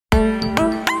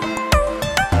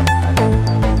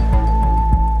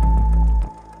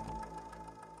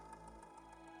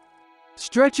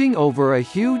stretching over a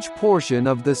huge portion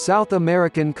of the South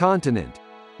American continent.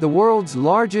 The world's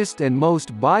largest and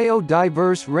most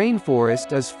biodiverse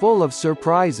rainforest is full of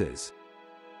surprises.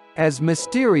 As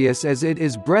mysterious as it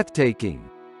is breathtaking,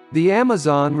 the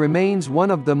Amazon remains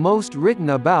one of the most written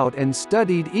about and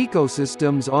studied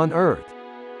ecosystems on Earth.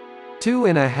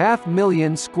 2.5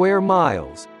 million square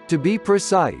miles, to be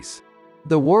precise.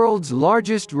 The world's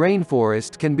largest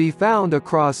rainforest can be found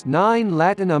across 9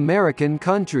 Latin American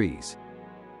countries,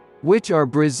 which are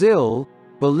Brazil,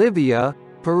 Bolivia,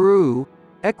 Peru,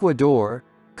 Ecuador,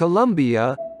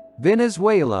 Colombia,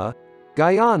 Venezuela,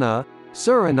 Guyana,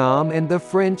 Suriname and the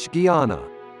French Guiana.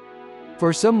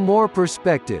 For some more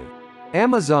perspective,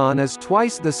 Amazon is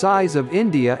twice the size of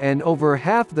India and over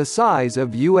half the size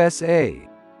of USA.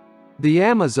 The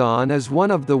Amazon is one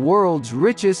of the world's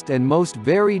richest and most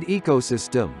varied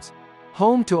ecosystems,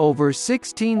 home to over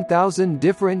 16,000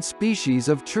 different species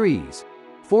of trees,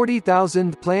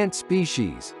 40,000 plant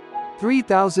species,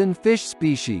 3,000 fish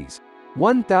species,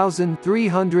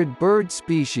 1,300 bird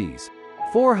species,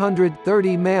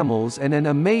 430 mammals and an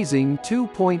amazing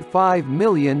 2.5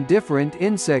 million different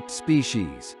insect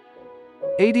species.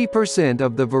 80%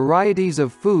 of the varieties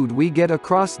of food we get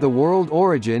across the world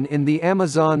origin in the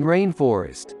Amazon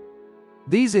rainforest.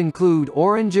 These include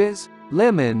oranges,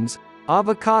 lemons,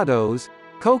 avocados,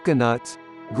 coconuts,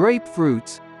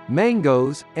 grapefruits,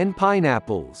 mangoes, and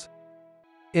pineapples.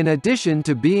 In addition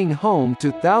to being home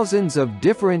to thousands of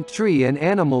different tree and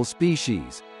animal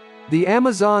species, the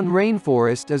Amazon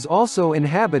rainforest is also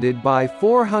inhabited by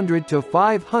 400 to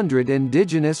 500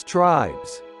 indigenous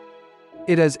tribes.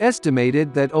 It is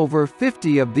estimated that over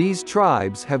 50 of these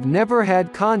tribes have never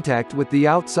had contact with the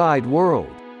outside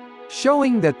world,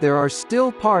 showing that there are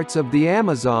still parts of the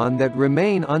Amazon that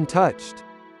remain untouched.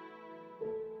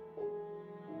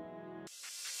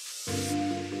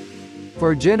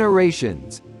 For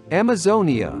generations,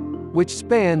 Amazonia, which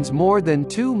spans more than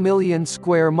 2 million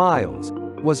square miles,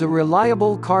 was a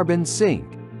reliable carbon sink,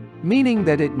 meaning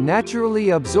that it naturally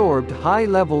absorbed high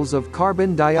levels of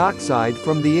carbon dioxide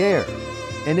from the air,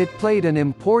 and it played an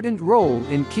important role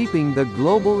in keeping the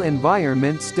global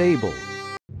environment stable.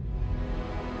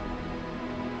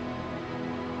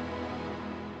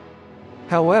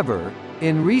 However,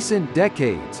 in recent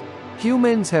decades,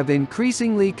 humans have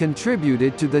increasingly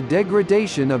contributed to the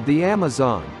degradation of the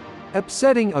Amazon,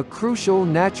 upsetting a crucial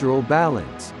natural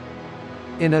balance.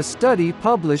 In a study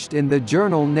published in the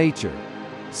journal Nature,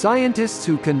 scientists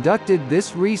who conducted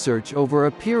this research over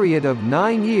a period of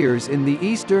 9 years in the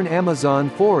eastern Amazon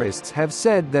forests have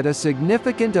said that a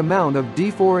significant amount of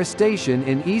deforestation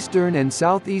in eastern and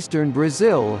southeastern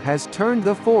Brazil has turned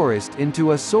the forest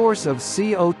into a source of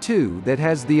CO2 that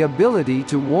has the ability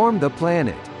to warm the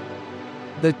planet.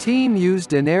 The team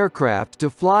used an aircraft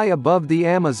to fly above the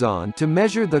Amazon to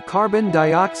measure the carbon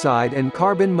dioxide and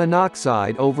carbon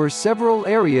monoxide over several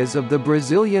areas of the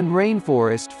Brazilian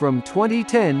rainforest from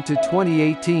 2010 to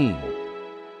 2018.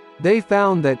 They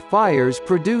found that fires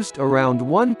produced around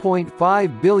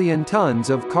 1.5 billion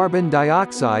tons of carbon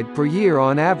dioxide per year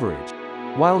on average,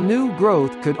 while new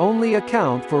growth could only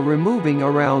account for removing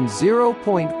around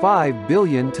 0.5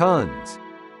 billion tons.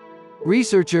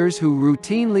 Researchers who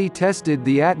routinely tested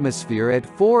the atmosphere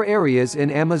at 4 areas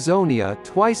in Amazonia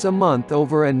twice a month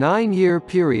over a 9-year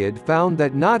period found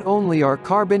that not only are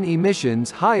carbon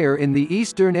emissions higher in the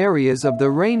eastern areas of the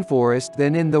rainforest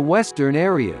than in the western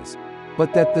areas,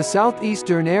 but that the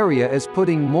southeastern area is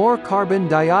putting more carbon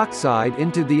dioxide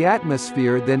into the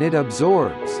atmosphere than it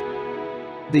absorbs.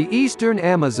 The eastern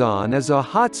Amazon is a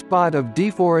hotspot of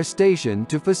deforestation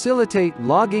to facilitate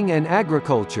logging and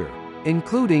agriculture,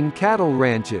 including cattle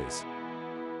ranches.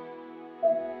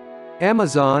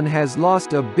 Amazon has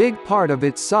lost a big part of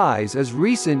its size as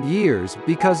recent years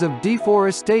because of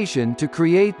deforestation to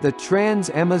create the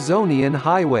Trans-Amazonian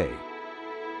Highway.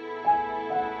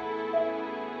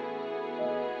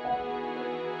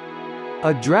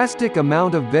 A drastic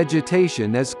amount of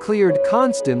vegetation is cleared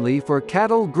constantly for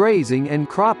cattle grazing and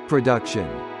crop production.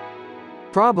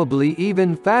 Probably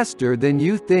even faster than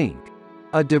you think.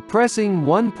 A depressing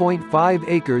 1.5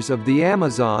 acres of the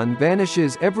Amazon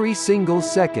vanishes every single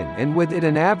second, and with it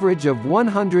an average of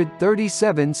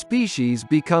 137 species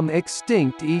become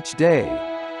extinct each day.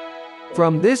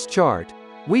 From this chart,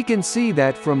 we can see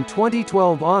that from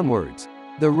 2012 onwards,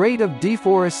 the rate of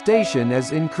deforestation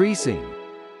is increasing.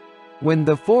 When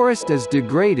the forest is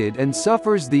degraded and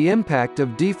suffers the impact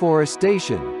of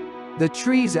deforestation, the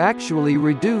trees actually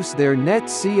reduce their net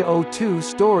CO2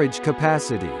 storage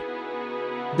capacity.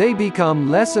 They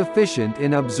become less efficient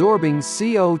in absorbing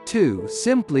CO2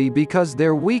 simply because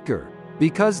they're weaker,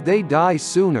 because they die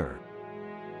sooner.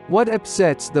 What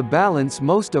upsets the balance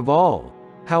most of all,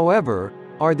 however,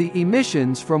 are the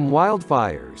emissions from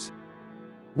wildfires.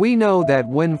 We know that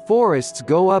when forests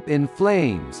go up in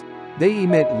flames, they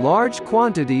emit large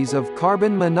quantities of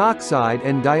carbon monoxide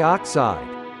and dioxide.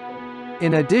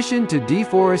 In addition to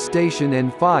deforestation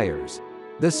and fires,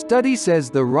 the study says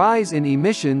the rise in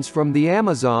emissions from the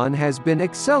Amazon has been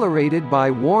accelerated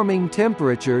by warming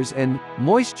temperatures and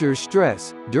moisture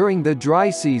stress during the dry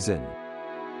season.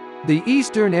 The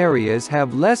eastern areas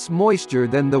have less moisture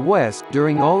than the west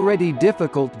during already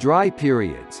difficult dry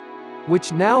periods,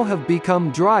 which now have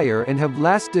become drier and have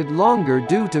lasted longer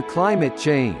due to climate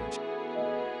change.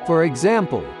 For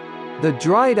example, the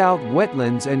dried-out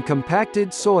wetlands and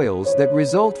compacted soils that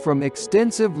result from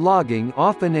extensive logging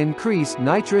often increase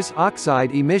nitrous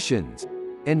oxide emissions,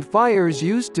 and fires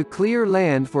used to clear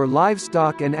land for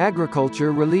livestock and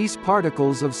agriculture release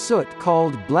particles of soot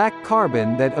called black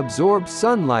carbon that absorb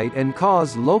sunlight and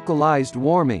cause localized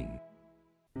warming.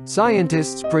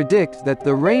 Scientists predict that the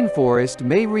rainforest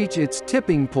may reach its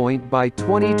tipping point by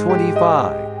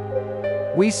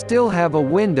 2025. We still have a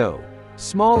window,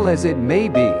 small as it may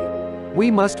be.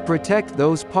 We must protect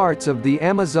those parts of the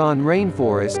Amazon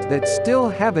rainforest that still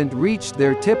haven't reached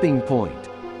their tipping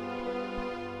point.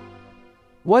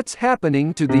 What's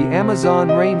happening to the Amazon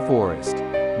rainforest?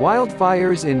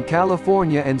 Wildfires in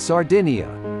California and Sardinia,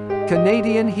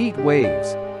 Canadian heat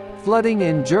waves, flooding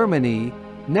in Germany,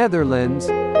 Netherlands,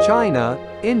 China,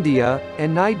 India,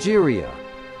 and Nigeria.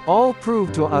 All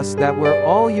prove to us that we're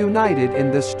all united in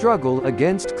the struggle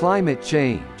against climate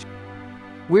change.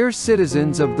 We're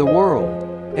citizens of the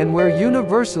world, and we're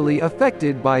universally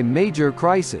affected by major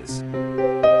crises.